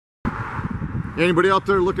Anybody out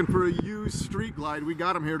there looking for a used street glide, we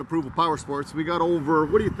got them here at Approval Power Sports. We got over,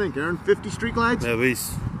 what do you think, Aaron, 50 street glides? At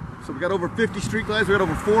least. So we got over 50 street glides, we got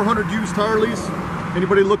over 400 used Harleys.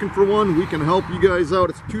 Anybody looking for one, we can help you guys out.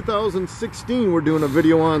 It's 2016 we're doing a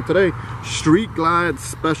video on today. Street Glide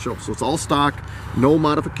Special. So it's all stock, no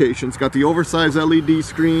modifications. Got the oversized LED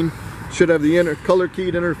screen. Should have the color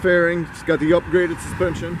keyed interfering. It's got the upgraded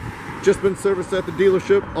suspension. Just been serviced at the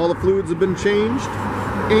dealership. All the fluids have been changed.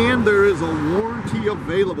 And there is a warranty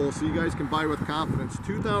available, so you guys can buy with confidence.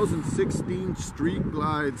 2016 Street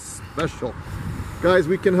Glide Special. Guys,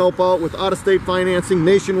 we can help out with out-of-state financing,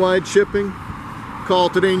 nationwide shipping. Call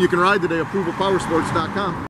today and you can ride today, ApprovalPowersports.com.